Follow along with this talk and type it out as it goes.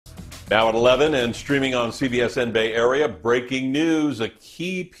Now at 11 and streaming on CBSN Bay Area, breaking news, a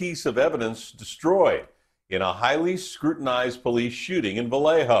key piece of evidence destroyed in a highly scrutinized police shooting in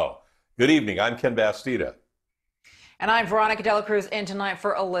Vallejo. Good evening, I'm Ken Bastida. And I'm Veronica Dela Cruz in tonight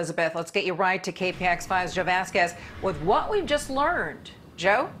for Elizabeth. Let's get you right to KPIX 5's Joe Vazquez with what we've just learned.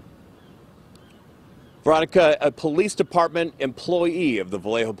 Joe? Veronica, a police department employee of the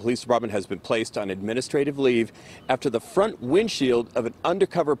Vallejo Police Department has been placed on administrative leave after the front windshield of an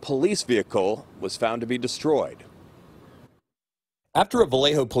undercover police vehicle was found to be destroyed. After a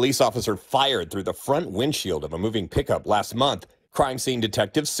Vallejo police officer fired through the front windshield of a moving pickup last month, crime scene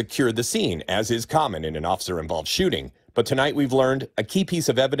detectives secured the scene, as is common in an officer-involved shooting. But tonight we've learned a key piece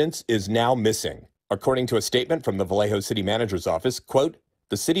of evidence is now missing. According to a statement from the Vallejo City Manager's office, quote,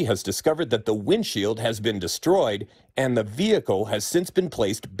 "The city has discovered that the windshield has been destroyed and the vehicle has since been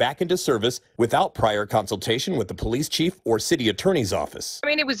placed back into service without prior consultation with the police chief or city attorney's office." I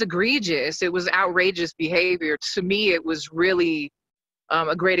mean, it was egregious. It was outrageous behavior. To me, it was really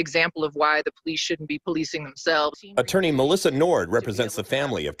a great example of why the police shouldn't be policing themselves. Attorney Melissa Nord represents the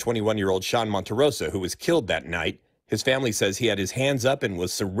family of 21-year-old Sean Monterrosa, who was killed that night. His family says he had his hands up and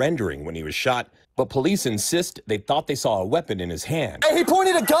was surrendering when he was shot, but police insist they thought they saw a weapon in his hand. Hey, he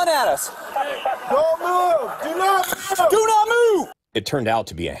pointed a gun at us. Don't move! Do not move! Do not move! It turned out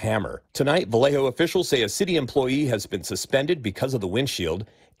to be a hammer. Tonight, Vallejo officials say a city employee has been suspended because of the windshield,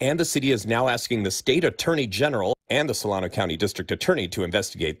 and the city is now asking the state attorney general and the Solano County District Attorney to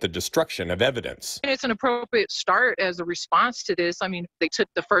investigate the destruction of evidence. And it's an appropriate start as a response to this. I mean, they took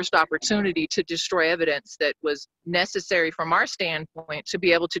the first opportunity to destroy evidence that was necessary from our standpoint to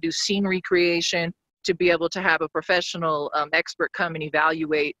be able to do scene recreation, to be able to have a professional expert come and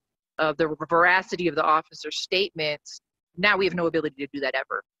evaluate the veracity of the officer's statements. Now we have no ability to do that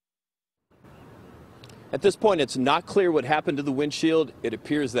ever. At this point, it's not clear what happened to the windshield. It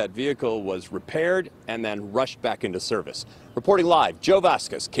appears that vehicle was repaired and then rushed back into service. Reporting live, Joe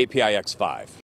Vazquez, KPIX 5.